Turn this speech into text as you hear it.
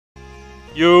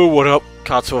Yo, what up?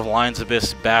 Katsu of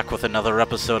LionsAbyss back with another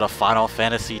episode of Final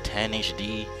Fantasy X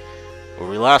HD. Where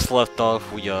we last left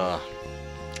off, we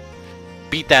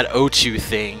beat that Ochu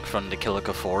thing from the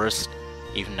Kilika Forest.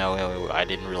 Even though I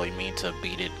didn't really mean to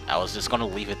beat it. I was just gonna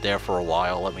leave it there for a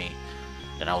while,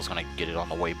 then I was gonna get it on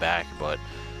the way back, but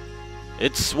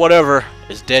it's whatever.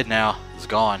 It's dead now. It's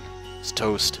gone. It's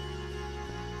toast.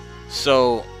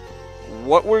 So,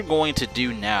 what we're going to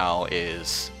do now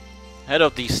is head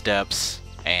up these steps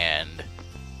and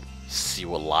see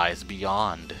what lies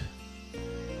beyond.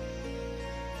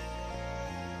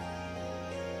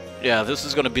 Yeah, this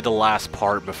is gonna be the last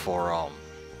part before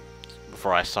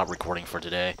I stop recording for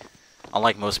today.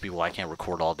 Unlike most people, I can't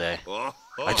record all day.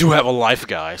 I do have a life,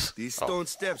 guys. These stone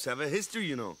steps have a history,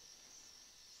 you know.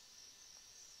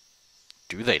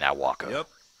 Do they now, Waka? Yep.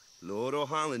 Lord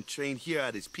O'Holland trained here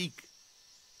at his peak.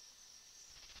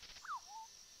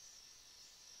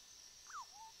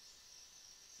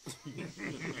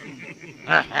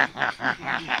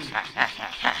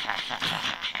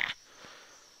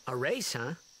 A race,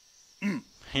 huh?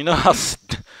 You know how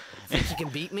Think you can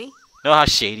beat me? know how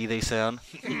shady they sound?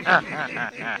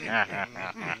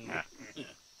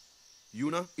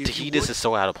 Yuna, Tahidus is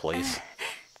so out of place.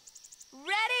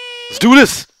 Ready? Let's do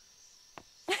this!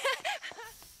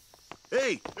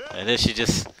 Hey! And then she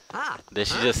just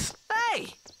Hey!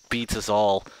 beats us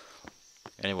all.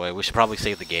 Anyway, we should probably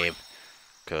save the game,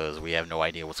 because we have no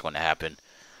idea what's going to happen.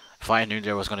 If I knew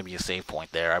there was going to be a save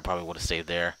point there, I probably would have saved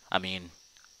there. I mean,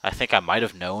 I think I might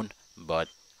have known, but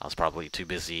I was probably too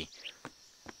busy,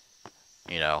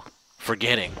 you know,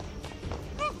 forgetting.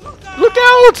 Look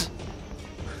out!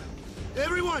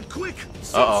 Everyone, quick!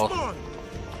 Uh-oh. Sinspawn!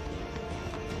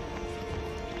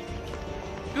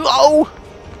 Oh!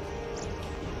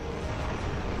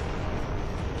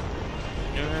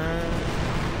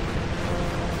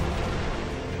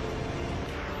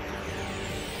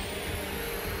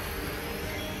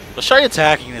 Let's try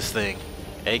attacking this thing.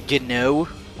 Hey, Gno,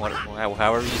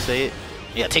 however you say it.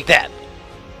 Yeah, take that.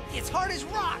 It's hard as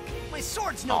rock! My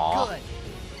sword's no Aw. good!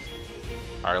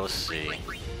 Alright, let's see.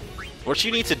 What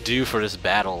you need to do for this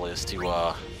battle is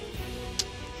to,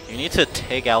 you need to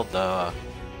take out the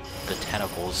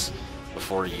tentacles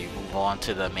before you move on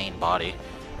to the main body.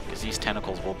 Because these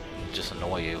tentacles will just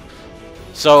annoy you.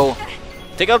 So,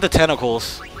 take out the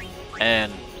tentacles,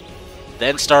 and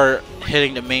then start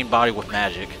hitting the main body with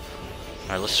magic.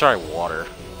 Alright, let's try water.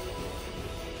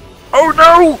 Oh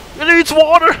no! It needs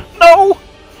water! No!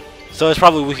 So it's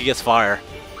probably weak against fire.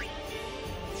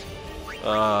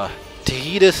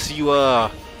 Tahidus, you,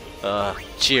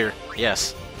 cheer.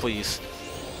 Yes, please.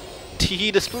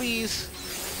 Tahidus, please!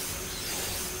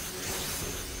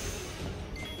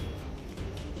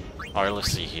 Alright,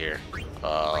 let's see here.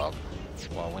 Well,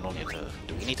 we don't need to...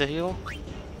 Do we need to heal?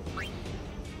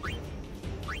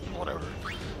 Whatever.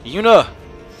 Yuna!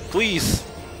 Please!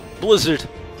 Blizzard!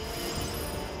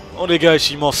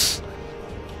 Onegaishimasu!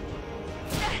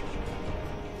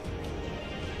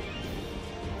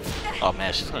 Oh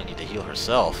man, she's gonna need to heal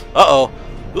herself. Uh-oh!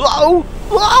 Whoa!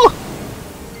 Whoa!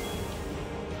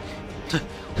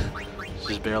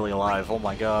 She's barely alive. Oh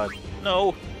my god.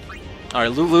 No!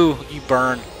 Alright, Lulu, you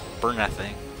burn. Burn that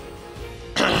thing.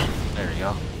 There you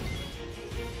go.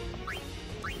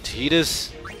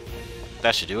 Tahidus.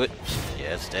 That should do it.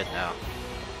 Yeah, it's dead now.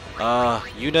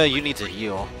 Yuna, you need to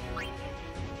heal.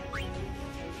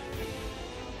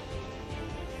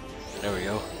 There we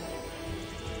go.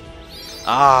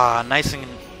 Ah, nice and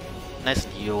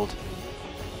healed.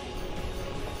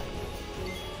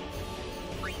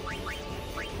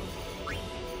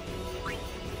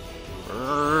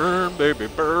 Burn, baby,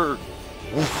 burn.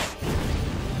 Woof.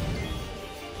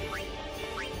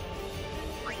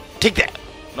 Take that.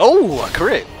 Oh, a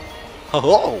crit.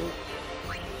 Oh.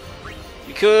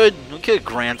 We could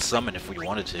grand summon if we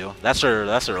wanted to. That's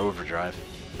our overdrive,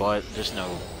 but there's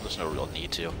no real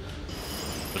need to.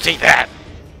 We'll take that.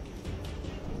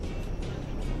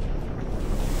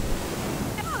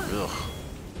 Ugh.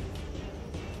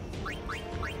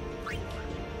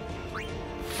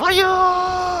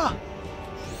 Fire!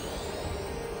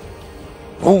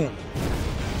 Boom.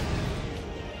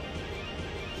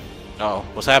 Uh-oh,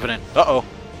 what's happening? Uh-oh.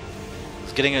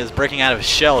 It's breaking out of his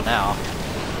shell now.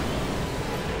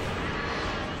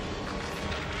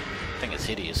 Thing is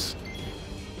hideous.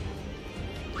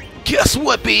 Guess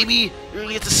what, baby? You're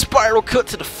gonna get the spiral cut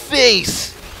to the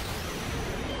face!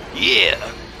 Yeah!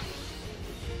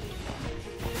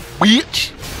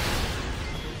 Bitch!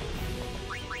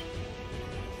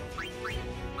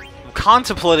 I'm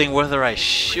contemplating whether I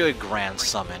should grand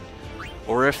summon.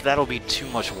 or if that'll be too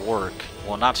much work.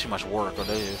 Well, not too much work, or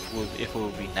if it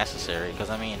would be necessary. Because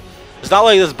I mean, it's not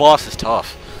like this boss is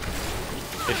tough.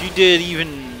 If you did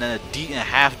even a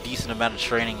half decent amount of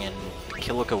training in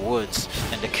Kilika Woods,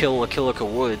 and to kill a Kilika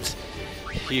Woods,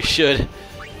 you should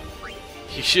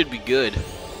be good.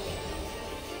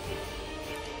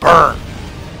 Burn!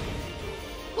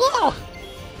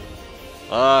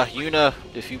 Yuna,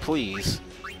 if you please.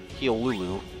 Heal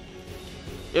Lulu.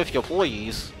 If you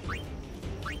please.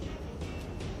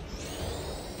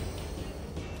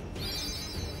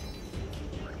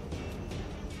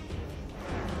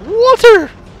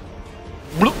 Water!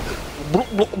 Bloop, bloop,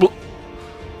 bloop, bloop.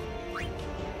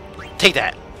 Take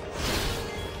that!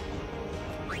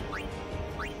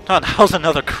 Oh, that was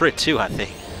another crit too, I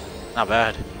think. Not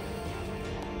bad.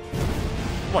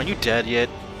 Come on, you dead yet?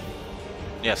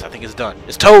 Yes, I think it's done.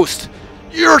 It's toast!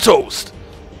 You're toast!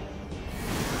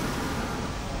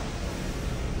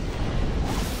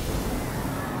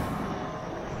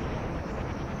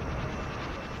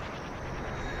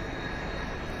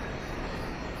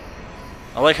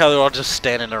 I like how they're all just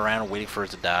standing around waiting for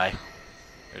it to die.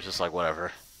 It's just like,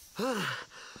 whatever.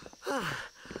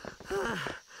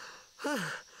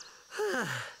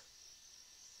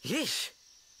 Yeesh.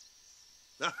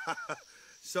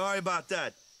 Sorry about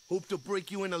that. Hope to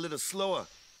break you in a little slower.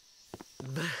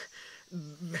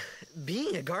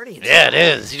 Being a guardian. Yeah, it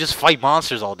is. You just fight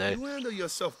monsters all day. You handle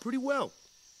yourself pretty well.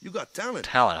 You got talent.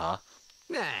 Talent, huh?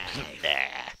 Nah.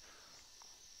 Nah.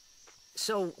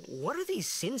 So, what are these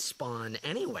Sinspawn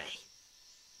anyway?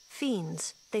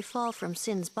 Fiends. They fall from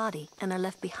Sin's body and are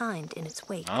left behind in its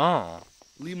wake. Oh.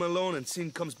 Leave him alone and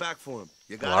Sin comes back for him.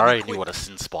 You Well, gotta I already be knew quick. what a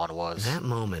Sinspawn was. That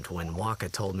moment when Waka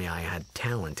told me I had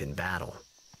talent in battle,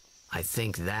 I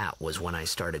think that was when I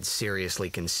started seriously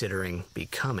considering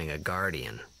becoming a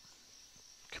guardian.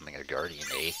 Becoming a guardian,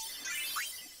 eh?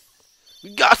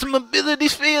 We got some ability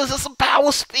spheres and some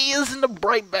power spheres in the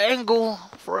bright bangle.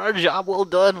 For our job well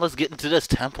done, let's get into this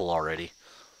temple already.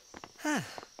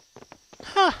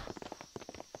 Huh.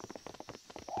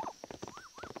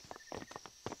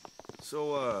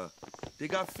 So, they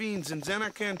got fiends in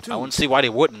Xanarkand too. I wouldn't see why they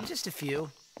wouldn't. Just a few.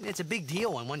 It's a big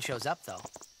deal when one shows up, though.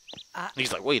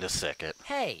 He's like, wait a second.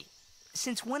 Hey,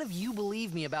 since when have you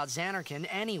believed me about Xanarkand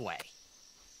anyway?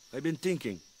 I've been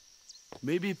thinking.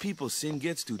 Maybe people Sin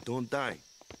gets to don't die.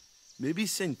 Maybe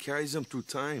Sin carries them through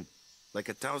time. Like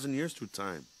 1,000 years through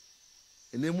time.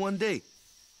 And then one day,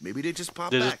 maybe they just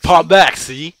pop They back. just pop see? back,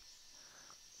 see?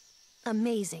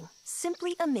 Amazing.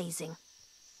 Simply amazing.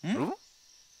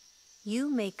 You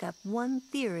make up one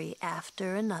theory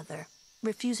after another,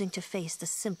 refusing to face the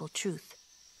simple truth.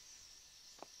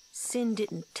 Sin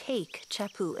didn't take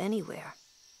Chappu anywhere.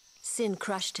 Sin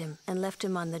crushed him and left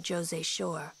him on the Jose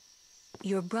shore.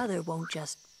 Your brother won't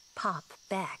just pop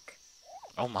back.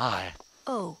 Oh my.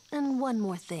 Oh, and one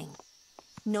more thing.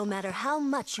 No matter how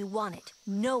much you want it,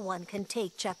 no one can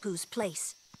take Chappu's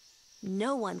place.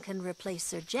 No one can replace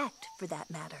Sir Jekt, for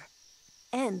that matter.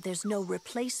 And there's no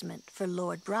replacement for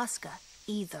Lord Braska,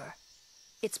 either.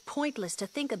 It's pointless to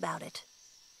think about it.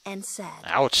 And sad.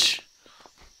 Ouch.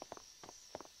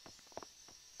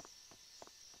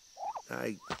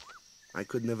 I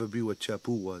could never be what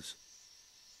Chappu was.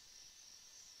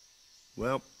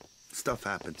 Well, stuff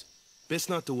happens. Best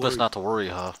not to worry. Best not to worry,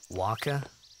 huh? Waka,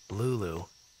 Lulu,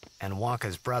 and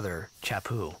Waka's brother,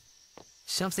 Chappu.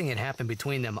 Something had happened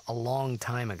between them a long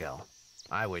time ago.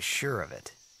 I was sure of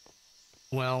it.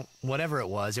 Well, whatever it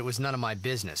was none of my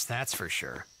business, that's for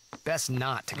sure. Best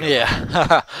not to go.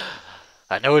 Yeah.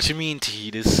 I know what you mean,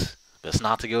 Tidus. Best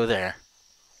not to go there.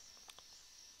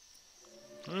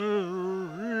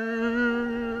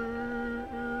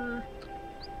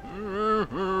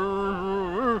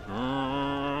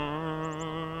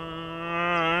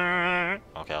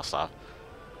 Okay, I'll stop.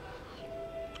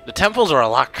 The temples are a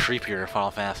lot creepier in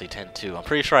Final Fantasy X too. I'm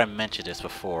pretty sure I mentioned this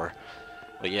before.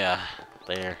 But yeah,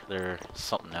 they're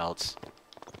something else.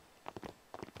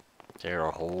 They're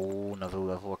a whole nother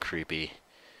level of creepy.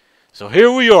 So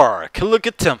here we are,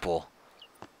 Kilika Temple.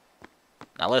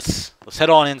 Now let's head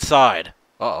on inside.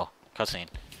 Uh-oh, cutscene.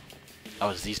 That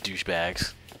was these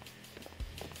douchebags.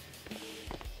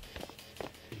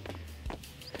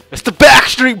 It's the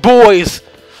Backstreet Boys!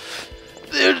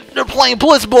 They're playing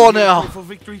blitzball now! For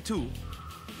victory too.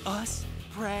 Us?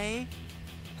 Pray?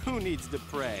 Who needs to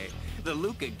pray? The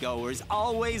Luca goers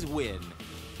always win.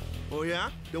 Oh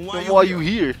yeah? Then Why are you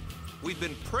here? We've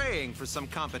been praying for some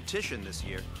competition this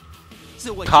year.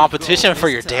 So what Competition your goal for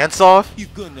this your time? dance-off? You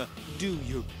gonna do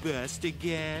your best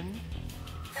again?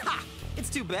 Ha! It's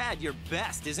too bad your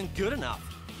best isn't good enough.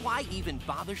 Why even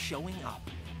bother showing up?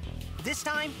 This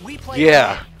time, we play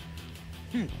Yeah.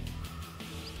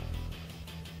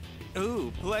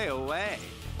 Ooh, play away.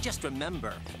 Just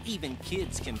remember, even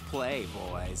kids can play,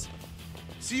 boys.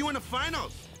 See you in the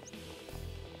finals.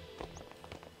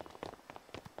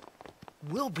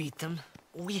 We'll beat them.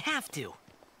 We have to.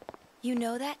 You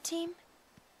know that team?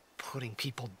 Putting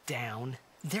people down.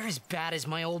 They're as bad as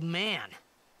my old man.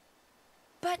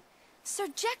 But Sir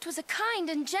Jecht was a kind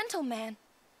and gentle man.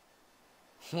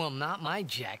 Well, not my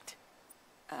Jecht.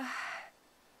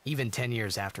 Even 10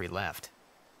 years after he left.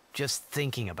 Just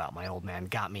thinking about my old man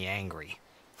got me angry.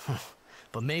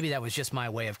 But maybe that was just my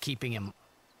way of keeping him...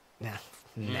 Nah.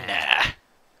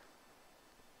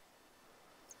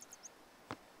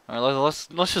 Alright,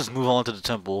 let's just move on to the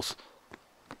temples.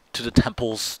 To the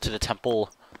temple.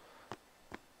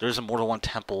 There's more than one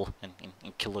temple in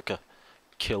Kilika.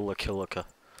 Kilika.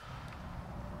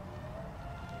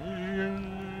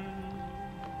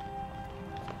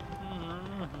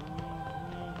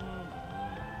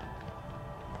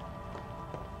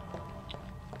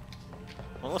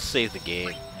 Well, let's save the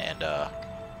game, and, so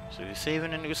we save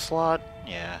in a new slot?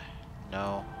 Yeah.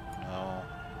 No.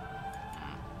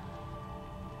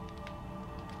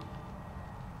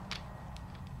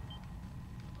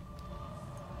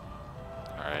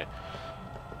 Alright.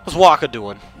 What's Waka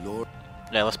doing? Lord.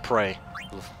 Yeah, let's pray.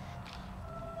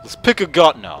 Let's pick a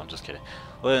god. No, I'm just kidding.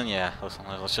 Well, then, yeah,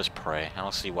 let's just pray. I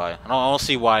don't see why. I don't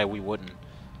see why we wouldn't.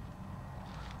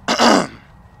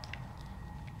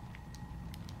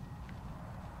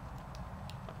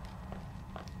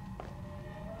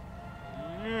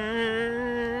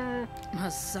 A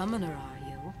summoner, are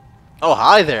you? Oh,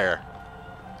 hi there.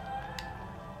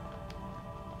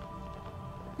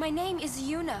 My name is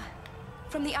Yuna,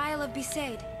 from the Isle of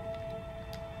Besaid.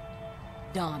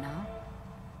 Donna?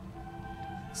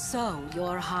 So,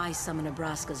 you're High Summoner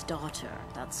Braska's daughter.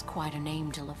 That's quite a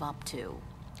name to live up to.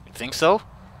 You think so?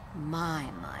 My.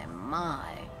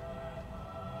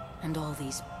 And all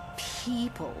these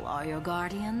people are your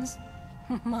guardians?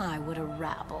 My, what a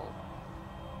rabble.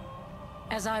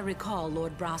 As I recall,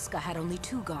 Lord Braska had only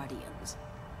 2 guardians.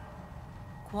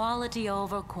 Quality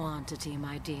over quantity,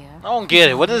 my dear. I don't get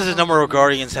it. What does the number of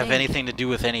guardians have anything to do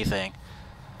with anything?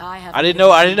 I didn't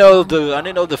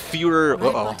know the fewer.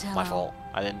 Uh-oh, my fault.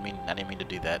 I didn't mean to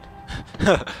do that.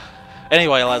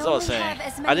 Anyway, as I was saying,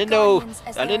 I didn't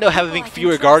know having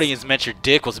fewer guardians meant your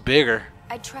dick was bigger.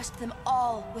 I trust them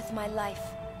all with my life.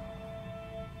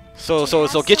 So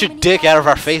get your dick out of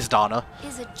our face, Donna.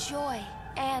 Is a joy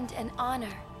and an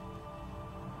honor.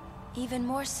 Even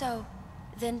more so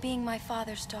than being my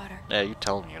father's daughter. Yeah, you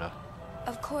tell me,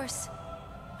 Of course,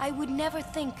 I would never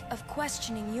think of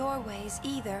questioning your ways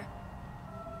either.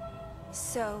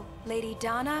 So, Lady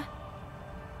Donna,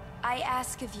 I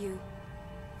ask of you,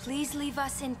 please leave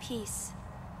us in peace.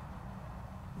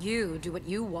 You do what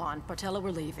you want, Portella,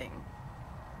 we're leaving.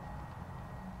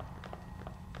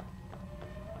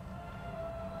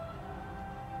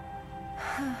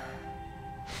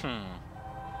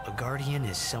 A guardian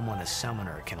is someone a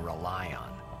summoner can rely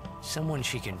on. Someone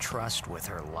she can trust with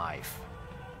her life.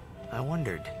 I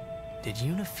wondered, did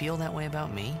Yuna feel that way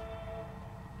about me?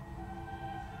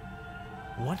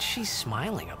 What's she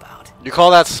smiling about? You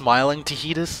call that smiling,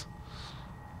 Tahitas?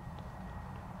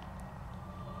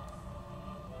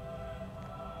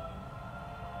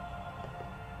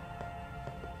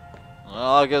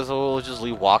 Well, I guess we'll just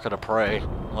leave Waka to pray.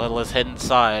 Let's head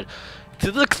inside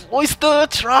to the cloister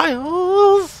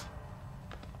trials.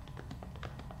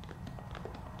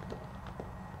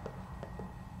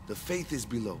 The faith is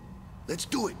below. Let's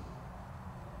do it.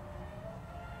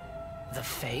 The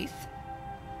faith?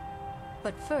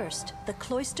 But first, the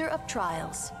Cloister of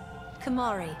Trials.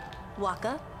 Kamari,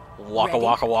 Waka. Waka, ready?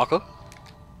 waka, waka.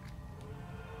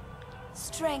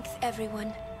 Strength,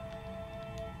 everyone.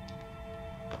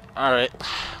 Alright,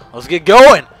 let's get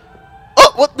going.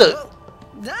 Oh, what the?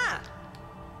 That.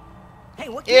 Hey,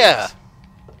 what? Yeah.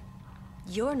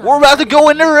 You're not. We're about to go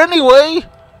in there anyway.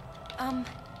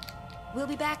 We'll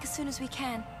be back as soon as we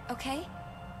can, okay?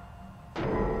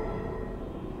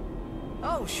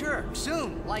 Oh, sure.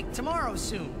 Soon. Like tomorrow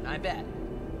soon, I bet.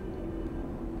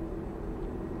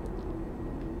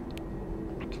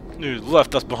 Dude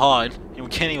left us behind, and we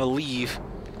can't even leave.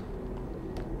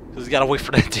 Cause we gotta wait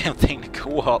for that damn thing to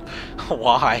go up.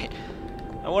 Why?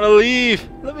 I wanna leave!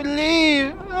 Let me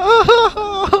leave!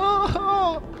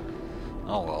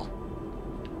 Oh well.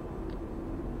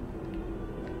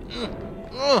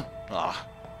 Ah.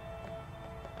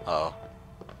 Oh.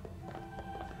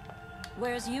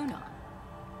 Where's Yuna?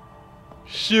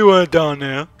 She went down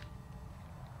there.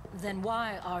 Then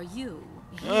why are you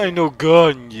here? I ain't no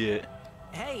guardian yet.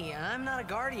 Hey, I'm not a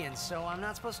guardian, so I'm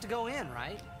not supposed to go in,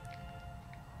 right?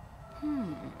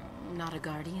 Not a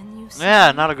guardian, you say?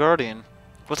 Yeah, not a guardian.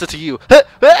 What's it to you? Hey!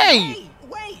 Hey,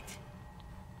 wait!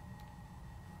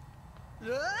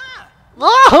 Ah!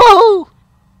 Oh!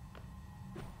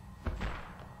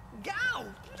 Go!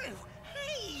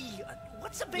 Hey!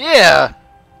 What's a big... Yeah!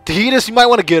 Tahitas, you might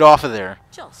want to get off of there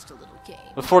Just a little game.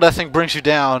 before that thing brings you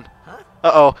down. Huh?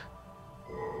 Uh-oh.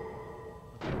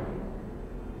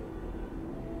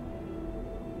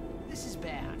 This is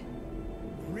bad.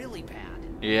 Really bad.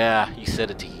 Yeah, you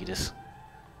said it, Tahitas.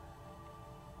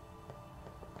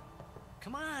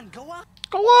 Come on, go up.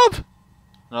 Go up!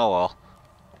 Oh well.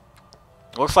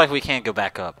 Looks like we can't go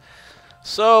back up.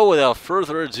 So, without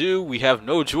further ado, we have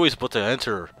no choice but to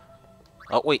enter.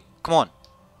 Oh, wait. Come on.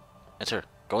 Enter.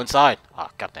 Go inside. Ah,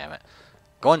 oh, god damn it.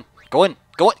 Go in. Go in.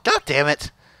 Go in. God damn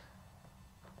it.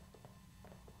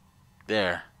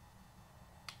 There.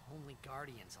 Only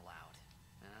guardians allowed.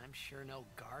 And I'm sure no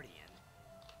guardian.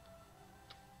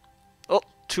 Oh,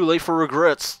 too late for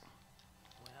regrets.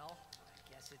 Well,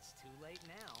 I guess it's too late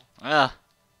now. Yeah.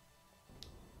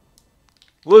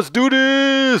 Let's do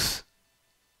this!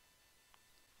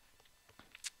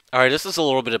 Alright, this is a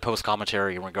little bit of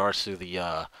post-commentary in regards to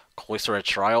the Cloisterhead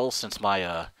trial, since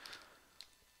my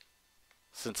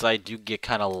since I do get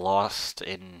kind of lost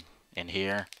in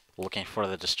here looking for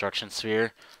the destruction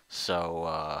sphere.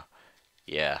 So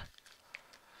yeah.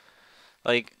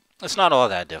 Like, it's not all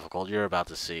that difficult, you're about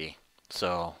to see.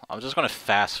 So, I'm just gonna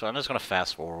fast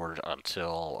forward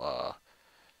until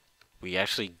we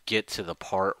actually get to the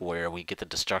part where we get the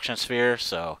destruction sphere,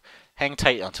 so hang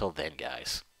tight until then,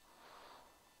 guys.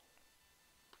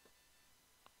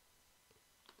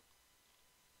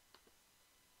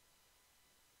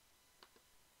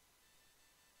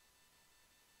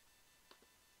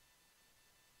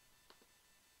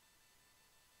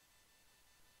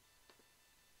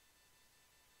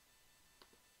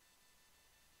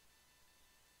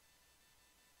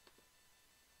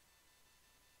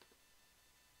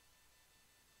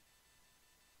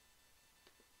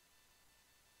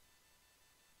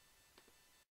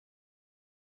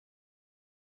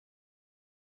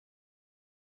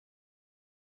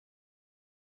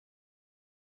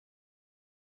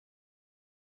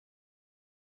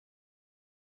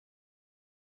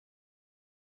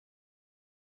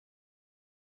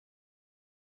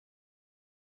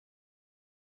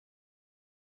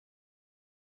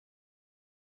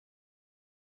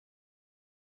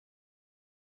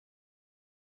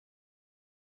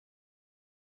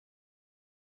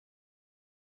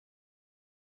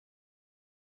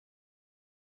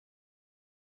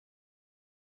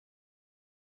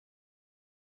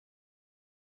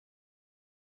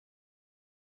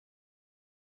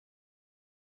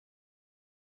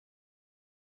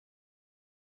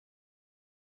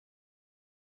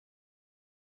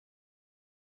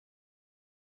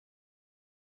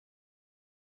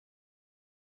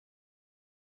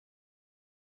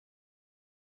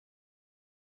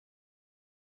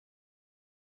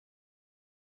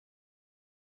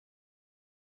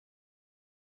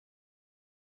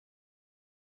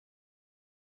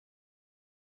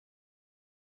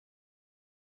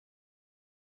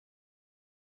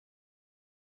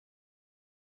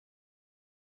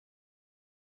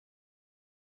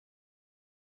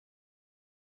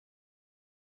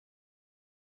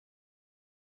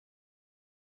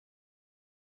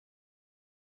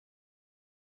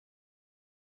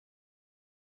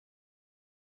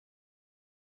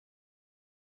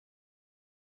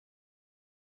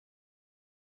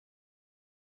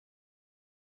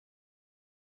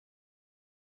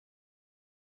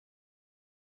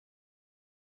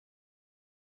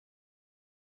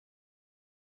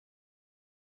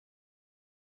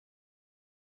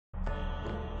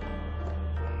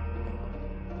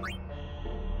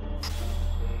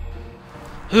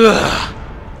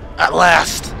 At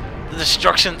last! The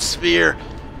destruction sphere!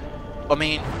 I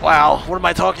mean, wow, what am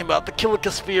I talking about? The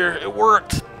Kilika sphere! It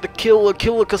worked! The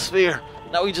Kilika sphere!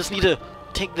 Now we just need to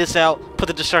take this out, put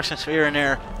the destruction sphere in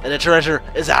there, and the treasure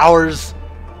is ours!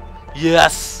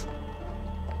 Yes!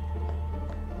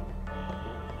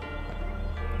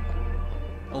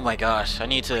 Oh my gosh, I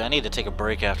need to take a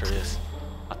break after this.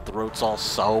 My throat's all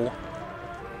so.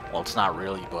 Well, it's not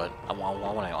really, but I want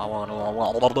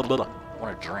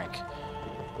to drink.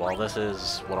 Well, this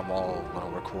is what I'm all going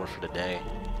to record for today.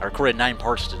 I recorded 9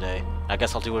 parts today. I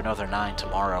guess I'll do another 9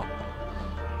 tomorrow.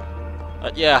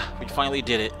 But yeah, we finally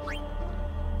did it.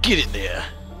 Get in there.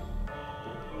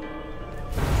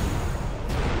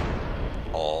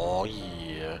 Oh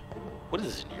yeah. What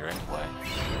is in here anyway?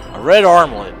 A red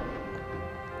armlet.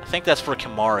 I think that's for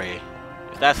Kimari.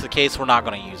 If that's the case, we're not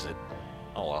going to use it.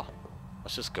 Oh well.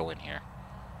 Let's just go in here.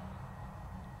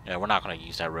 Yeah, we're not gonna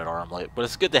use that red armlet, but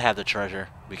it's good to have the treasure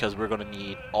because we're gonna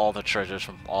need all the treasures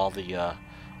from all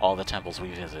the temples we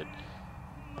visit.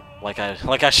 Like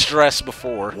I stressed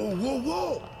before. Whoa, whoa,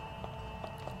 whoa!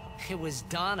 It was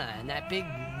Donna and that big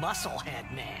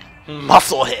musclehead man.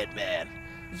 Musclehead man.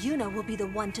 Yuna will be the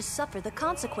one to suffer the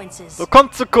consequences. The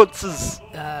consequences.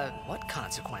 What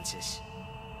consequences?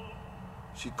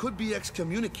 She could be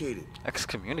excommunicated.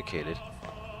 Excommunicated.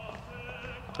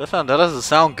 That doesn't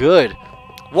sound good.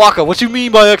 Waka, what you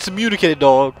mean by excommunicated,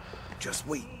 dog? Just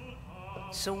wait.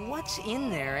 So what's in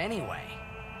there anyway?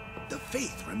 The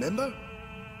faith, remember?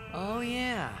 Oh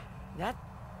yeah, that...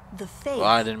 The faith. Well,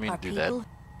 I didn't mean are to do that. people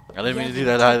I didn't mean to do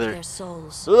ready that take either. Their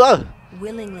souls, Ugh.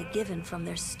 willingly given from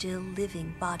their still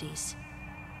living bodies.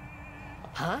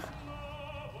 Huh?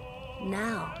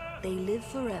 Now they live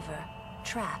forever,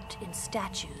 trapped in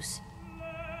statues.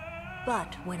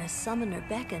 But when a summoner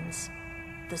beckons,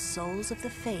 the souls of the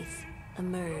faith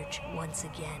emerge once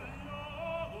again.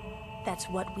 That's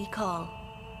what we call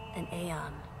an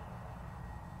Aeon.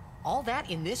 All that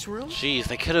in this room? Jeez,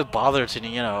 they could have bothered to,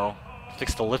 you know,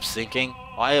 fix the lip syncing.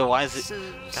 Why is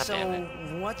it? God damn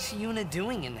it. What's Yuna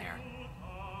doing in there?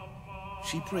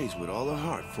 She prays with all her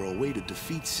heart for a way to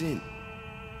defeat sin.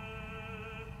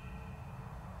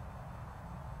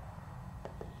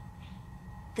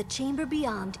 The chamber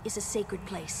beyond is a sacred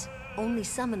place. Only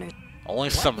summoners... Only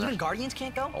What? summoners. Even Guardians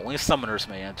can't go? Only summoners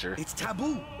may enter. It's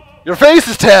taboo. Your face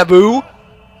is taboo!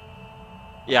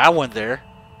 Yeah, I went there.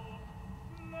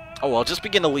 Oh well, just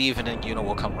begin to leave and then Yuna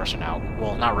will come rushing out.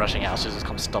 Well, not rushing out, she'll just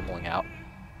come stumbling out.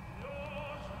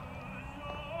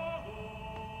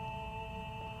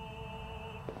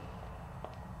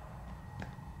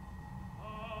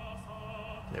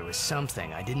 There was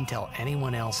something I didn't tell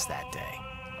anyone else that day.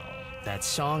 That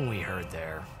song we heard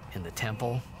there, in the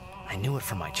temple, I knew it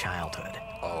from my childhood.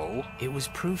 Oh? It was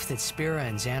proof that Spira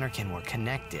and Zanarkand were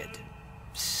connected.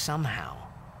 Somehow.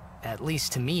 At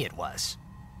least to me it was.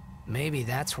 Maybe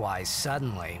that's why,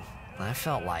 suddenly, I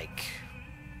felt like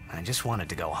I just wanted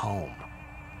to go home.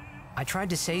 I tried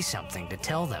to say something to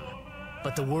tell them,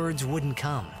 but the words wouldn't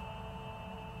come.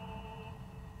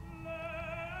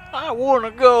 I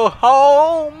wanna go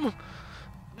home!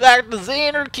 Back to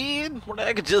Zanarkand, where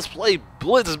I could just play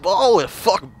blitzball and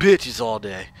fuck bitches all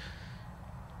day.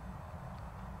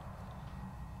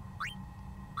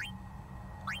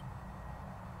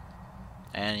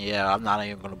 And yeah, I'm not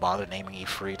even gonna bother naming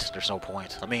Ifrits, there's no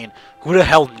point. I mean, who the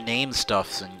hell names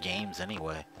stuffs in games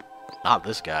anyway? Not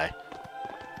this guy.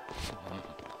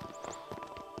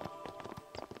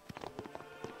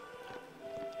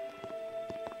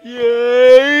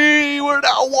 Yay! We're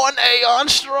now 1 Aeon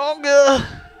stronger!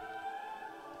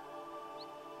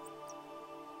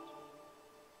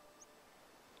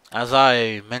 As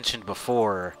I mentioned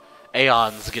before,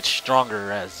 Aeons get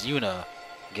stronger as Yuna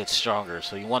gets stronger,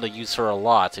 so you want to use her a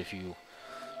lot if you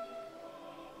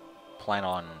plan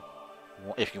on,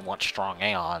 if you want strong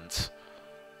Aeons,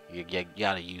 you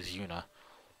gotta use Yuna.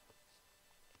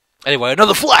 Anyway,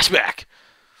 another flashback!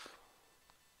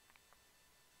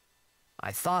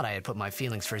 I thought I had put my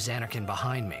feelings for Zanarkand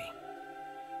behind me.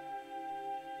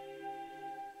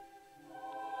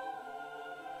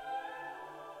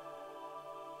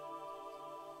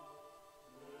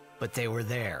 But they were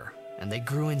there, and they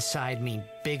grew inside me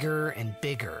bigger and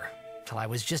bigger, till I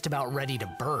was just about ready to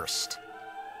burst.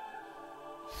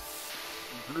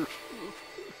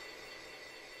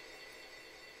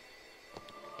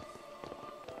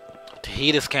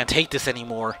 Tahidus can't take this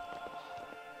anymore.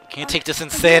 Can't take this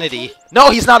insanity. Okay? No,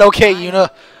 he's not okay, Yuna.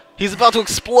 He's about to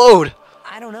explode.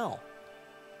 I don't know.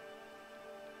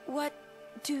 What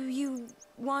do you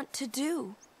want to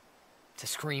do? To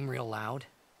scream real loud?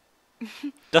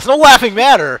 That's no laughing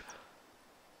matter.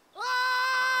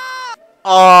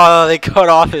 Oh, they cut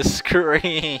off his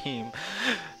scream.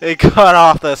 They cut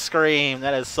off the scream.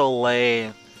 That is so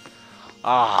lame.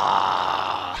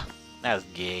 Ah, that's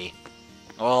gay.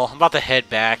 Well, I'm about to head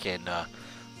back and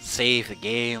save the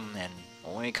game, and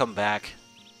when we come back,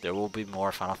 there will be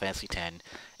more Final Fantasy X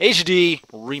HD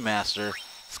Remaster.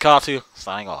 It's Katu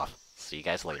signing off. See you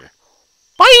guys later.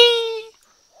 Bye!